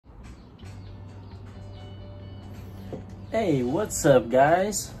Hey, what's up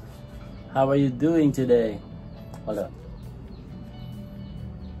guys? How are you doing today? Hold on.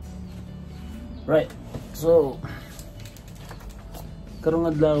 Right. So karong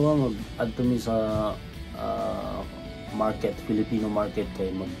adlaw mag-adto mi sa market, Filipino market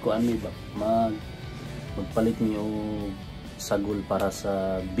kay magkuan mi ba? Magpalit mi og sagol para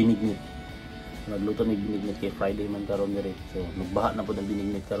sa benignit. Nagluto mi benignit kay Friday man karon diri. So nagbaha na pud ang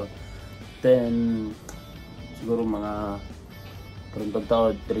benignit karon. Then siguro mga karong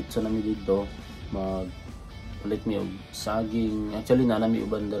pagtaod diretso na mi dito magpalit mi og saging. Actually na mi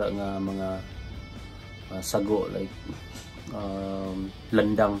uban dira nga mga sago like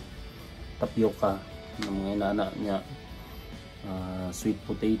landang, tapioca, ng mga inana niya, sweet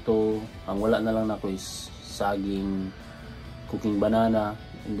potato. Ang wala na lang nako is saging, cooking banana,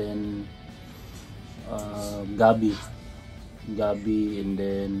 and then gabi, and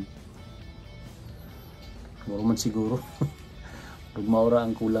then man siguro pag maura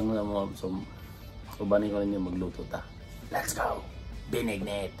ang kulang na mo, so ubanin ko ninyo magluto ta. Let's go!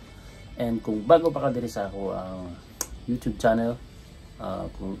 Benignit! And kung bago pa ka diri sa ako ang YouTube channel,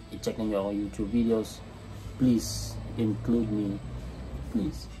 kung i-check ninyo ako YouTube videos, please include me,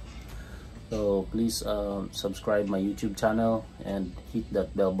 please. So please subscribe my YouTube channel and hit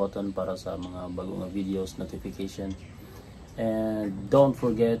that bell button para sa mga bagong videos notification. And don't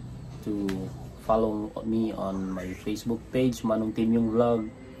forget to follow me on my Facebook page, Manong Timyong Vlog.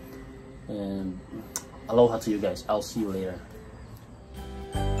 And aloha to you guys. I'll see you later.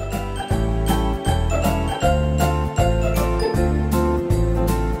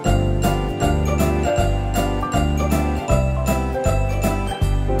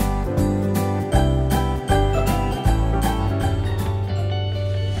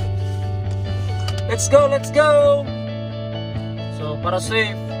 Let's go, let's go! So, para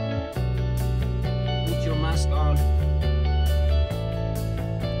safe, put your mask on.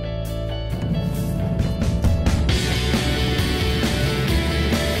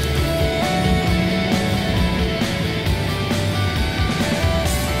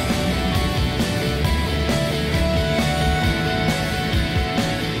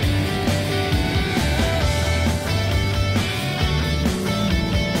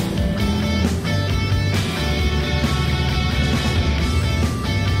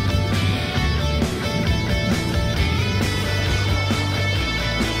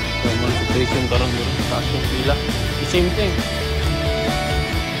 Situation karon dito sa atong pila. The same thing.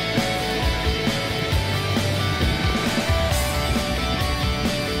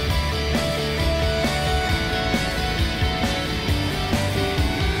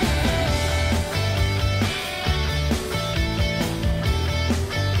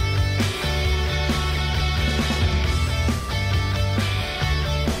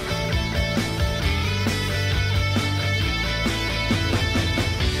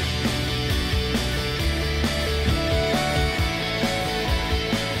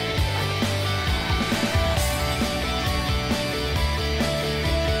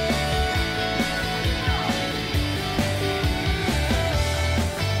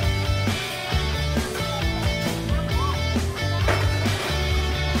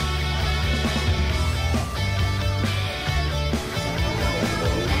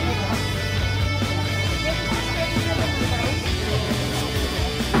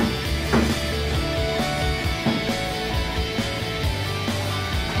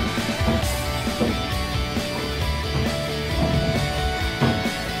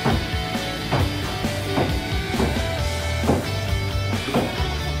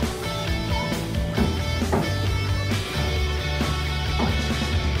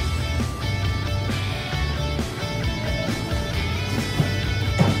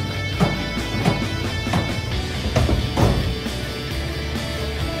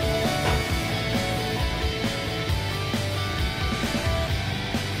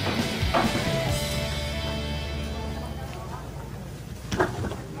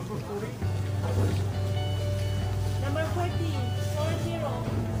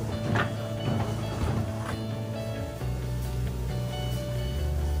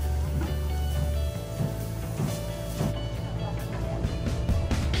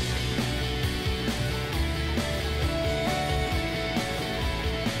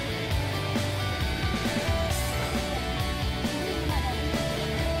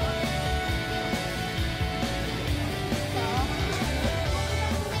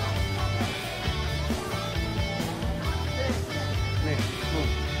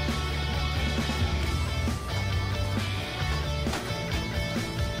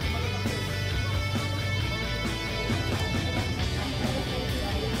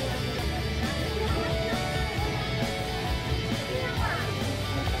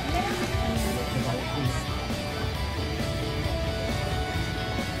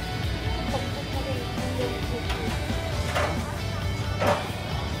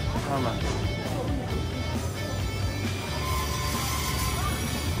 naman.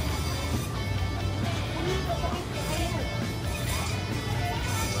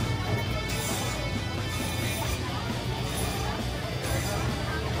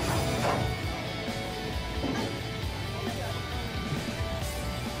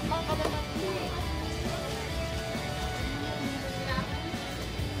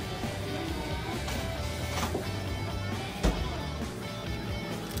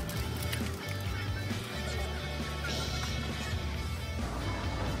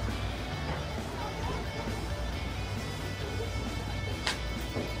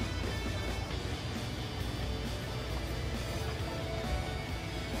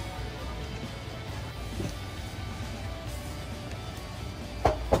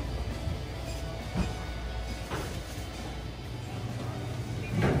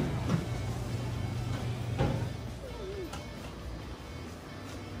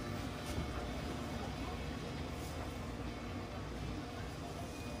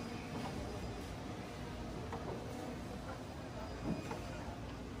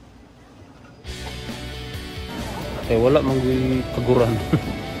 Wala mang kaguran.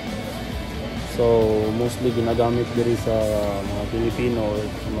 So mostly ginagamit diri sa mga Pilipino or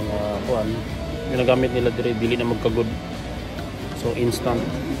sa mga kuan, ginagamit nila diri dili na magkagud. So instant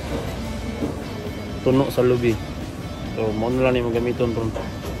tuno sa lubi. So mo na lang ni magamiton ron.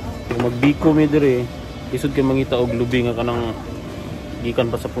 Kung magbiko mi diri isud kay mangita og lubi nga kanang gikan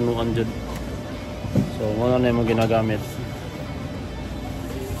pa sa punuan jud. So mo na yung ginagamit.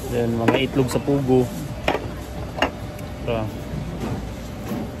 Then mga itlog sa pugo.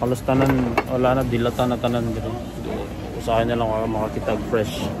 Halos tanan wala na, dilata na tanan dito. Usahay na lang makakita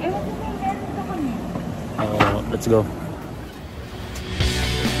fresh. Let's go.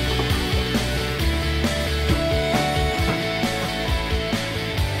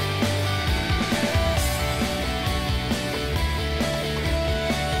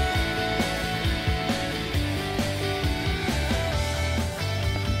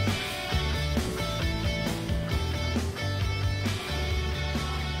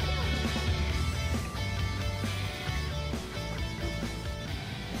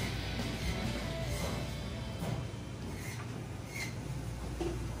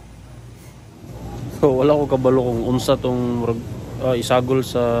 So wala ko kabalo kung unsa tong isagol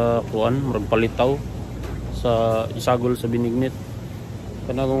sa kuan, murag palitaw sa isagol sa benignit.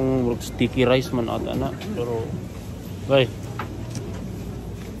 Kana kung murag sticky rice man ata na. Pero bye.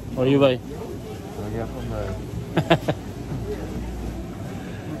 How are you, bye?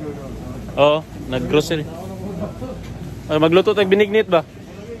 Oh, nag-grocery. Magluto tayong benignit ba?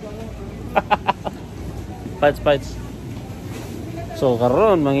 Fights. So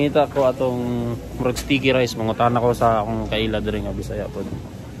karon mangita ko atong murag sticky rice, mangutan ako sa akong kaila diri nga Bisaya pod.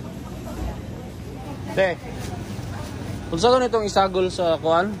 Te. Unsa ko nitong isagol sa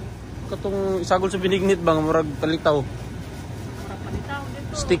kuan? Katong isagol sa benignit bang murag palitaw? Palitaw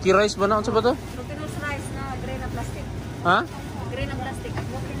dito. Sticky rice ba na unsa ba to? Glutinous rice na gray na plastic. Ha? Gray na plastic.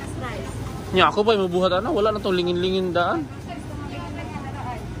 Glutinous rice. Nya ako ba mabuhat ana, wala na tong lingin-lingin daan.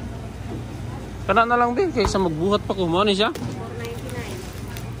 Kana na lang din kaysa magbuhat pa ko mo ni siya.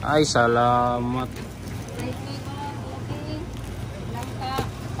 Ay, salamat.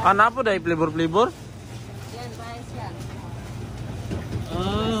 Ano po dahil flavor? Yan, rice yan.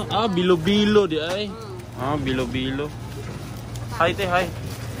 Bilo-bilo di ay. Bilo-bilo. Hi, te, hi.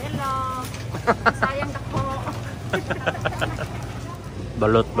 Hello. Sayang dako.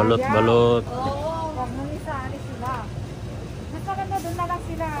 Balot. Oo, wag mo isa, alis sila. Nagkaganda, doon na lang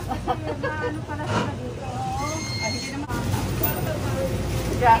sila. Kasi ano pala sila dito. Hindi naman.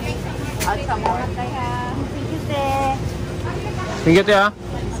 At sa mga kaya. Sige, te, ha?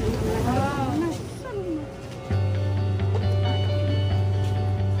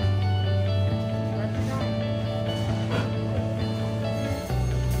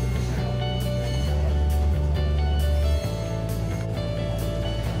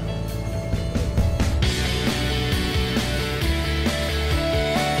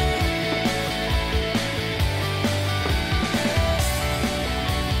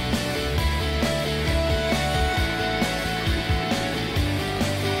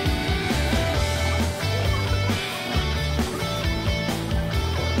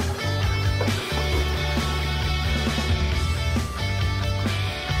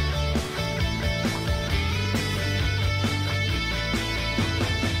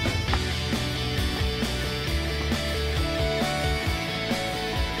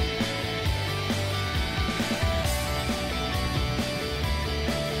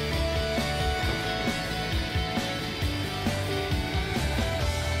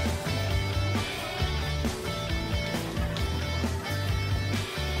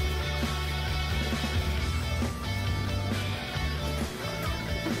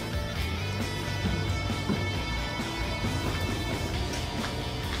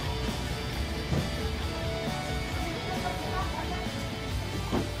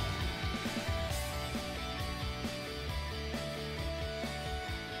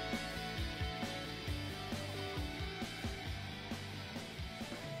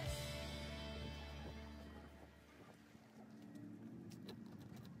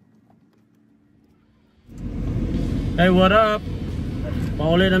 Hey, what up?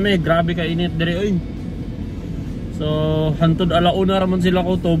 Pauli na mi, grabe ka init diri oy. So, hantod alauna ramon sila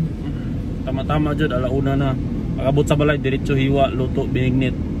kutob. Tama-tama jud alauna na. Pagabot sa balay diretso hiwa, luto,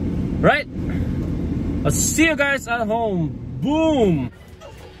 benignit. Right? I'll see you guys at home. Boom!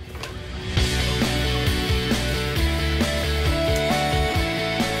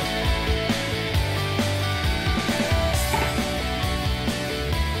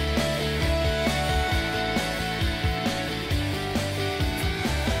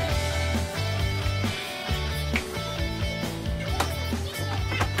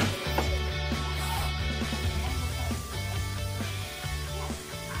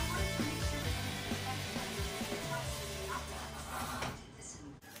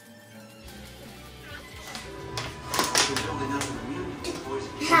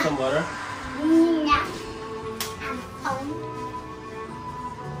 Some water.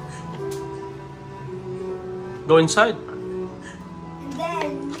 Go inside.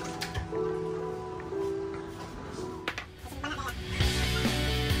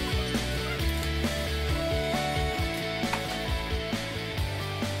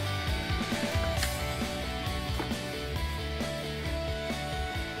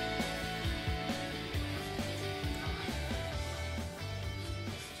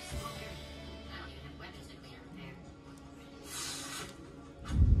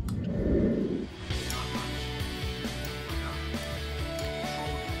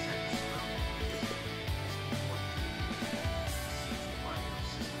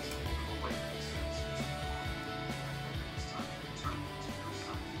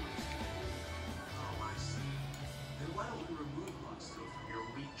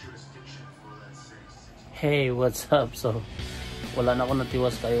 Hey, what's up? So, wala na ako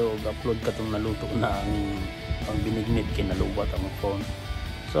natiwas kayo upload ka itong naluto na ang benignit kinalubat ang phone.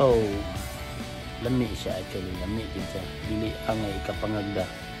 So, lami siya actually, lami din siya. Dili ang ikapangagda.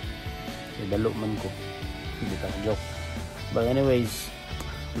 So, dalo man ko. Hindi ka joke. But anyways,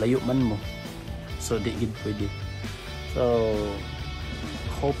 layo man mo. So, di gid pwede. So,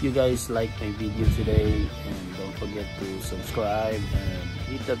 hope you guys like my video today and don't forget to subscribe and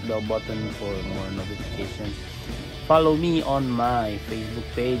hit that bell button for more notifications. Follow me on my Facebook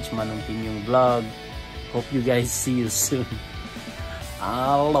page, Manong Timyong Vlog. Hope you guys see you soon.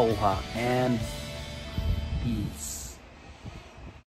 Aloha and peace.